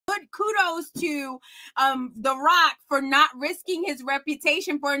kudos to The Rock for not risking his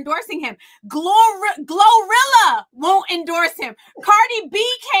reputation for endorsing him. Glorilla won't endorse him. Cardi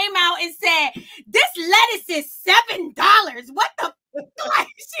B came out and said, this lettuce is $7. What the like,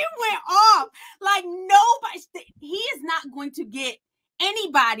 she went off. Like, nobody, he is not going to get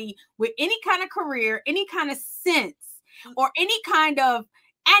anybody with any kind of career, any kind of sense, or any kind of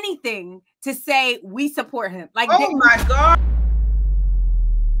anything to say we support him. Like, oh my God.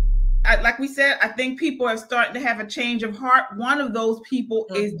 Like we said, I think people are starting to have a change of heart. One of those people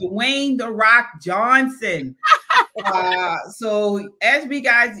is Dwayne The Rock Johnson. So as you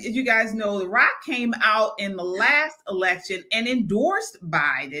guys know, The Rock came out in the last election and endorsed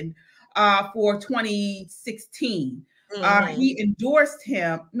Biden for 2016. He endorsed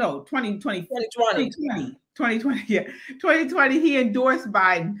him. No, 2020. Yeah, 2020. He endorsed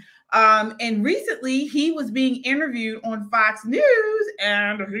Biden. And recently he was being interviewed on Fox News,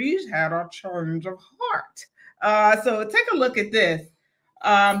 and he's had a change of heart. So take a look at this.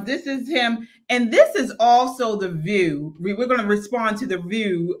 This is him, and this is also The View. We're going to respond to The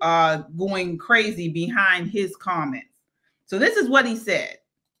View going crazy behind his comments. So this is what he said.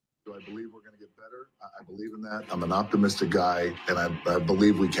 Do I believe we're going to get better? I believe in that. I'm an optimistic guy, and I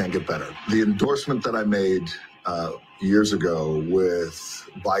believe we can get better. The endorsement that I made years ago with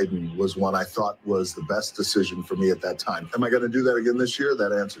Biden was one I thought was the best decision for me at that time. Am I going to do that again this year?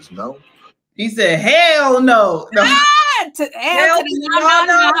 That answer is no. He said, hell no. No. Hell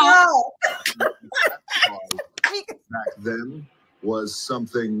no. Back then was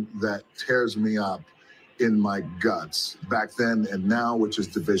something that tears me up in my guts. Back then and now, which is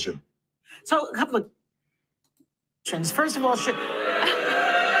division. So a couple of questions. First of all,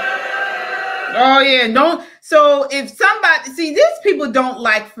 oh yeah, so if somebody, see, these people don't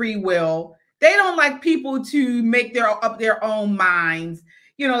like free will. They don't like people to make up their own minds.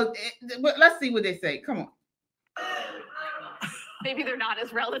 You know, let's see what they say. Come on. Maybe they're not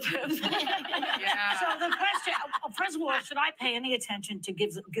as relatives. Yeah. So the question, first of all, should I pay any attention to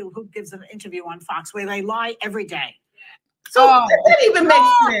who gives an interview on Fox where they lie every day? So that even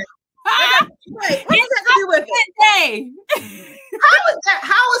makes sense. Wait, what does that do with it?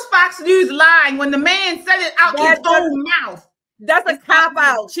 How is Fox News lying when the man said it out his own mouth? That's a cop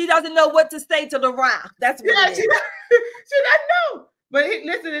out. She doesn't know what to say to The Rock. That's what she doesn't know. But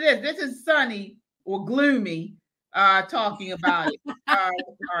listen to this. This is Sunny or Gloomy talking about it. All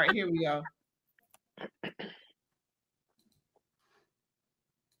right, here we go.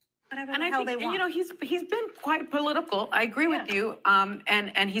 And I think, you know, he's been quite political. I agree with you.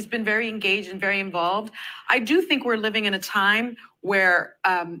 And he's been very engaged and very involved. I do think we're living in a time where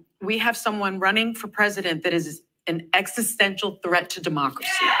we have someone running for president that is an existential threat to democracy.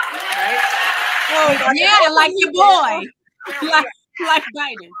 Right? Oh, yeah, like your boy. like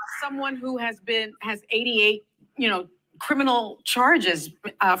Biden. Someone who has 88, criminal charges,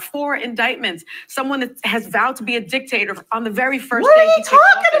 4 indictments. Someone that has vowed to be a dictator on the very first day he takes office.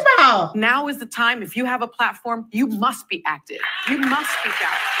 What are you talking about? Now is the time. If you have a platform, you must be active. You must speak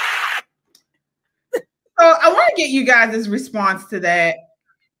out. So I want to get you guys' response to that.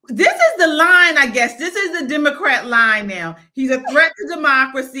 This is the line, I guess. This is the Democrat line now. He's a threat to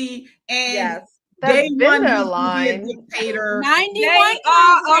democracy, and yes. They want to be a dictator. 91 they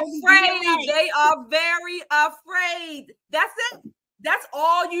are afraid. They are very afraid. That's it. That's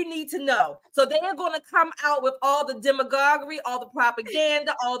all you need to know. So they're going to come out with all the demagoguery, all the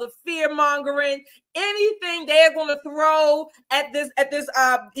propaganda, all the fear mongering, anything they're going to throw at this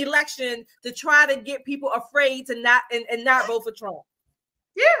election to try to get people afraid to not vote for Trump.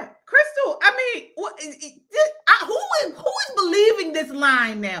 Yeah, Crystal. I mean, who is believing this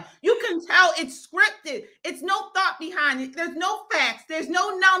line now? You can tell it's scripted. It's no thought behind it. There's no facts. There's no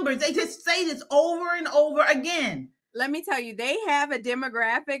numbers. They just say this over and over again. Let me tell you, they have a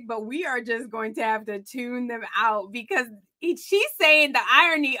demographic, but we are just going to have to tune them out because she's saying the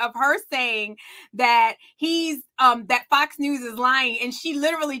irony of her saying that that Fox News is lying, and she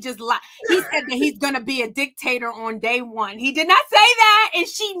literally just lied. He said that he's going to be a dictator on day one. He did not say that, and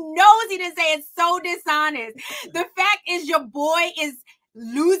she knows he didn't say it. It's so dishonest. The fact is, your boy is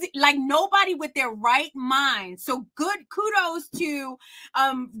losing, like nobody with their right mind. So good kudos to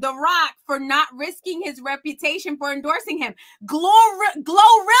The Rock for not risking his reputation for endorsing him.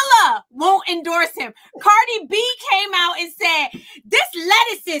 Glorilla won't endorse him. Cardi B came out and said, this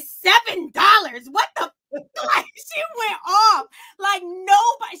lettuce is $7. What the like, she went off. Like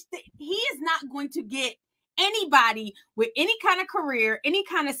nobody, he is not going to get anybody with any kind of career, any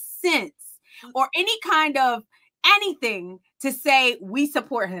kind of sense, or any kind of anything to say we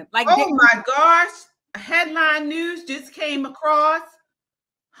support him. Like, oh my gosh, headline news just came across.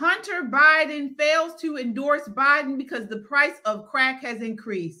 Hunter Biden fails to endorse Biden because the price of crack has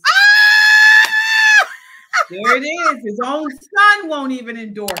increased. There it is. His own son won't even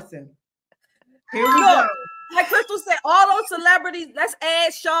endorse him. Here we go. Like Crystal said, all those celebrities, let's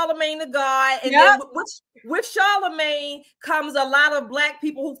add Charlemagne the God. And then with Charlemagne comes a lot of Black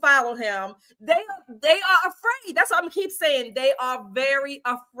people who follow him. They are afraid. That's what I'm keep saying. They are very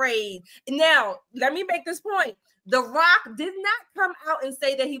afraid. Now, let me make this point. The Rock did not come out and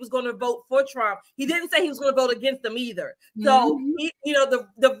say that he was going to vote for Trump. He didn't say he was going to vote against them either. So,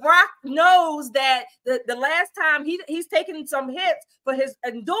 the Rock knows that the last time he's taken some hits for his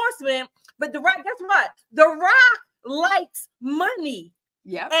endorsement. But The Rock, guess what? The Rock likes money.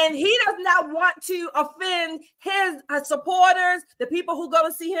 Yeah. And he does not want to offend his supporters, the people who go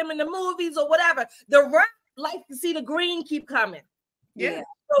to see him in the movies or whatever. The Rock likes to see the green keep coming. Yeah.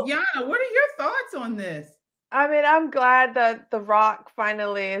 So, Yana, what are your thoughts on this? I mean, I'm glad that The Rock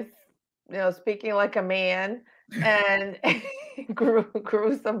finally is, speaking like a man and grew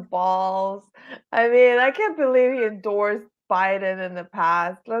some balls. I mean, I can't believe he endorsed Biden in the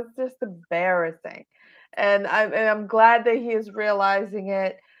past. That's just embarrassing. And I'm glad that he is realizing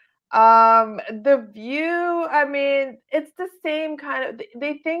it. The View, I mean, it's the same kind of,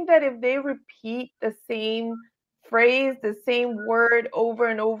 they think that if they repeat the same phrase, the same word over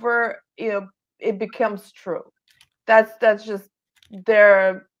and over, it becomes true. That's just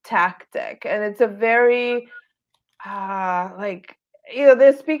their tactic. And it's a very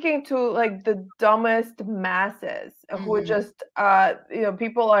they're speaking to like the dumbest masses who are just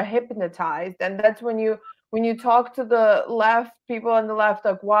people are hypnotized. And that's when you talk to the left, people on the left,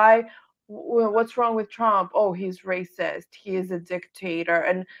 like, what's wrong with Trump? Oh, he's racist, he is a dictator,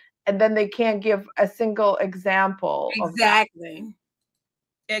 and then they can't give a single example. Exactly.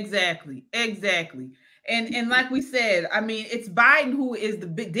 And like we said, I mean, it's Biden who is the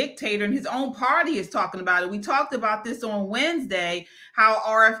big dictator, and his own party is talking about it. We talked about this on Wednesday, how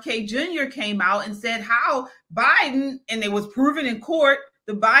RFK Jr. came out and said how Biden, and it was proven in court,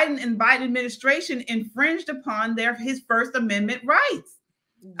 the Biden and Biden administration infringed upon his First Amendment rights.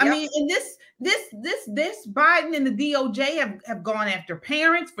 Yep. I mean, and this Biden and the DOJ have gone after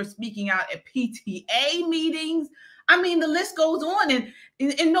parents for speaking out at PTA meetings. I mean, the list goes on, and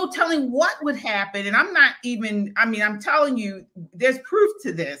no telling what would happen. And I'm telling you, there's proof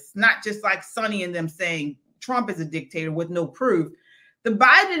to this, not just like Sonny and them saying Trump is a dictator with no proof. The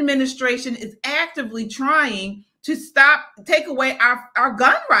Biden administration is actively trying to take away our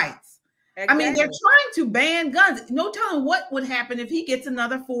gun rights. Exactly. I mean, they're trying to ban guns. No telling what would happen if he gets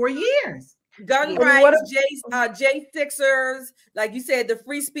another 4 years. Gun rights, J6ers, like you said, the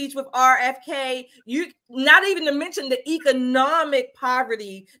free speech with RFK. You not even to mention the economic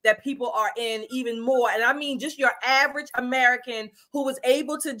poverty that people are in even more. And I mean, just your average American who was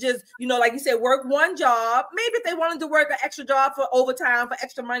able to just, like you said, work one job. Maybe if they wanted to work an extra job for overtime for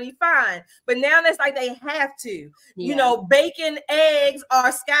extra money, fine. But now it's like they have to. Yeah. Bacon, eggs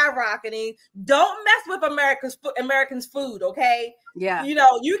are skyrocketing. Don't mess with Americans' food, okay? Yeah.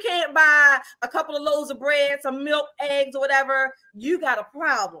 You can't buy a couple of loaves of bread, some milk, eggs, or whatever. You got a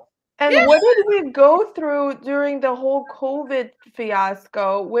problem. And what did we go through during the whole COVID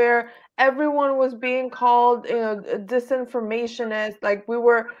fiasco where everyone was being called, disinformationists, like we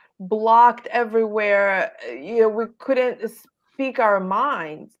were blocked everywhere. We couldn't speak our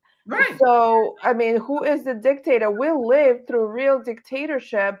minds. Right. So, I mean, who is the dictator? We lived through real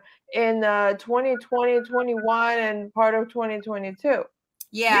dictatorship in 2020, 21, and part of 2022.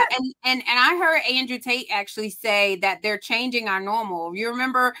 Yeah, and I heard Andrew Tate actually say that they're changing our normal. You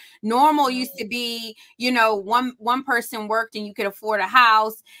remember normal used to be, one person worked and you could afford a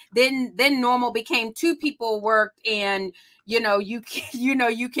house. Then normal became two people worked and you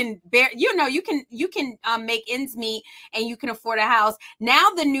can make ends meet and you can afford a house.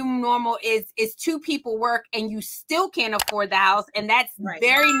 Now the new normal is two people work and you still can't afford the house, and that's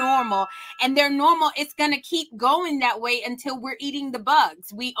very normal. And they're normal. It's gonna keep going that way until we're eating the bugs.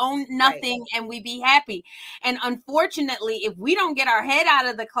 We own nothing and we be happy. And unfortunately, if we don't get our head out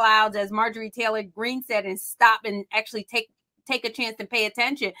of the clouds, as Marjorie Taylor Greene said, and stop and actually take a chance and pay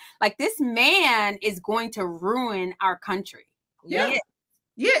attention, like this man is going to ruin our country. Yeah,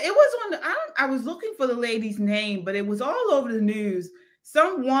 it was on I was looking for the lady's name, but it was all over the news.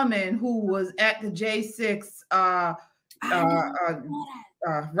 Some woman who was at the J6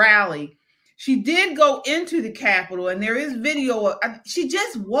 rally. She did go into the Capitol, and there is video of, she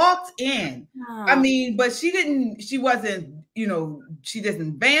just walked in. I mean, but she doesn't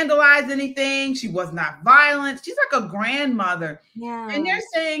vandalize anything. She was not violent. She's like a grandmother. Yeah. And they're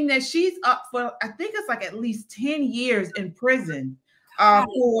saying that she's up for, I think it's like at least 10 years in prison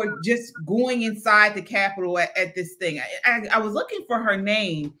for just going inside the Capitol at this thing. I was looking for her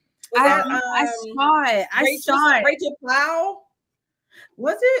name. I saw it. I saw it. Rachel Powell.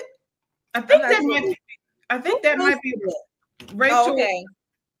 Was it? I think that might be Rachel. Oh, okay.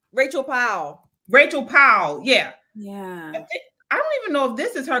 Rachel Powell. Rachel Powell. Yeah. Yeah. I don't even know if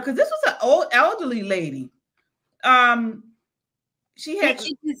this is her, because this was an old elderly lady. She had.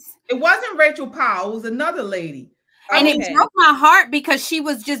 It wasn't Rachel Powell. It was another lady. And it broke my heart because she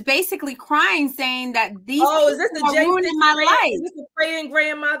was just basically crying, saying that these is this the are ruining my life. Is this the praying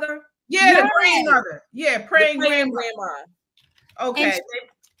grandmother? Yeah, the praying mother. Yeah, praying grandma. Okay.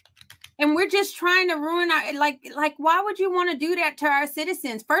 And we're just trying to ruin our like why would you want to do that to our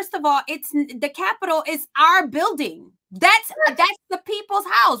citizens? First of all, it's the Capitol is our building. That's the people's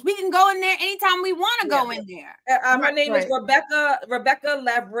house. We can go in there anytime we want to go in there. Her name is Rebecca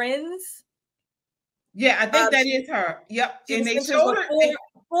Lavrins. Yeah, I think that is her. Yep. And they showed her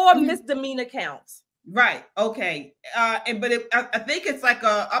four misdemeanor counts. Right. Okay. I think it's like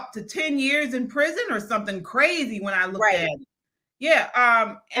up to 10 years in prison or something crazy when I looked at it.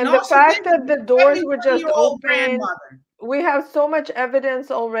 Yeah. And the fact that the doors were just open. We have so much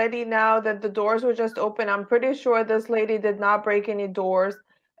evidence already now that the doors were just open. I'm pretty sure this lady did not break any doors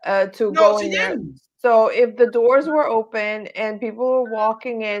to go in there. So if the doors were open and people were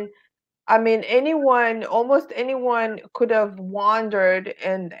walking in, I mean, almost anyone could have wandered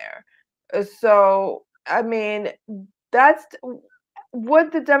in there. So, I mean, that's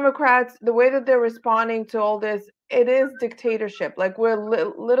what the Democrats, the way that they're responding to all this, it is dictatorship. Like we're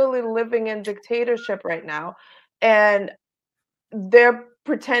literally living in dictatorship right now. And they're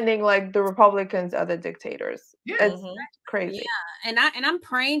pretending like the Republicans are the dictators. Yeah. It's crazy. Yeah, and I'm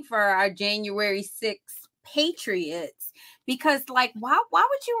praying for our January 6th patriots, because like why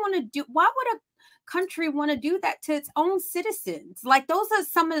would you want to do, why would a country want to do that to its own citizens? Like those are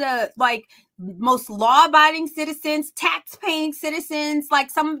some of the like most law-abiding citizens, tax-paying citizens, like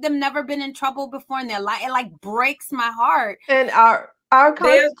some of them never been in trouble before in their life. It like breaks my heart. And our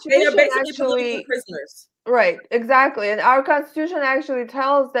Constitution they are basically actually prisoners. Right, exactly. And our Constitution actually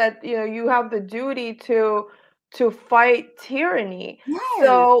tells that, you know, you have the duty to fight tyranny. Yes.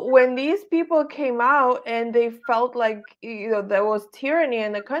 So when these people came out and they felt like, you know, there was tyranny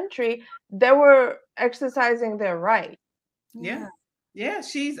in the country, they were exercising their right. Yeah. Yeah,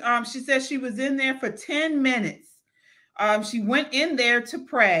 she said she was in there for 10 minutes. She went in there to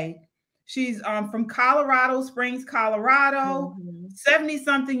pray. She's from Colorado Springs, Colorado,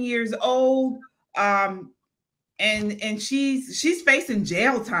 70-something years old. And she's facing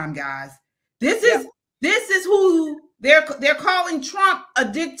jail time, guys. This is who they're calling Trump a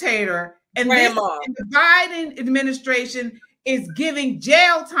dictator, and the Biden administration is giving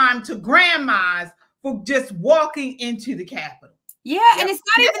jail time to grandmas for just walking into the Capitol. Yeah, and it's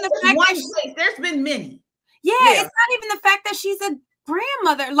not even the fact that there's been many. Yeah, it's not even the fact that she's a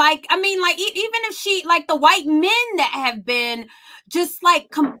grandmother. Like, I mean, like even if she, like the white men that have been just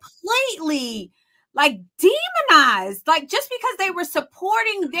like completely like demonized, like just because they were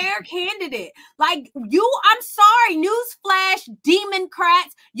supporting their candidate. Like I'm sorry, newsflash,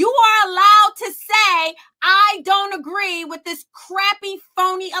 Democrats, you are allowed to say, I don't agree with this crappy,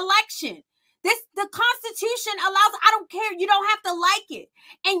 phony election. The Constitution allows, I don't care, you don't have to like it.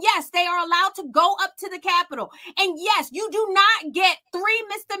 And yes, they are allowed to go up to the Capitol. And yes, you do not get 3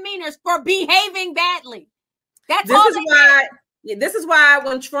 misdemeanors for behaving badly. This is why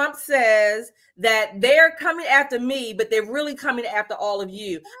when Trump says that they're coming after me, but they're really coming after all of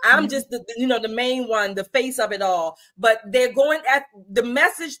you. I'm just the main one, the face of it all. But they're going at the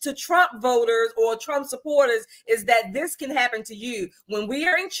message to Trump voters or Trump supporters is that this can happen to you when we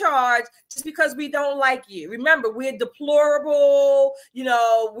are in charge, just because we don't like you. Remember, we're deplorable. You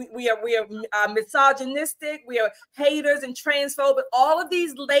know, we are misogynistic. We are haters and transphobic. All of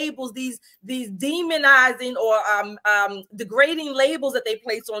these labels, these demonizing or degrading labels that they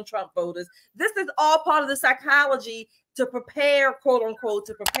place on Trump voters. This is all part of the psychology to prepare, quote unquote,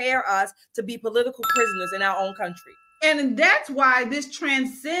 to prepare us to be political prisoners in our own country. And that's why this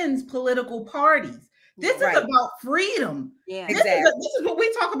transcends political parties. This is about freedom. Yeah, this is what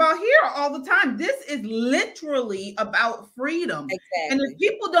we talk about here all the time. This is literally about freedom. Exactly. And if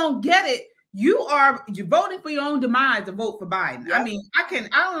people don't get it, you're voting for your own demise to vote for Biden. Yep. I mean, I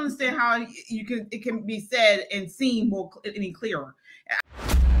don't understand how it can be said and seen any clearer.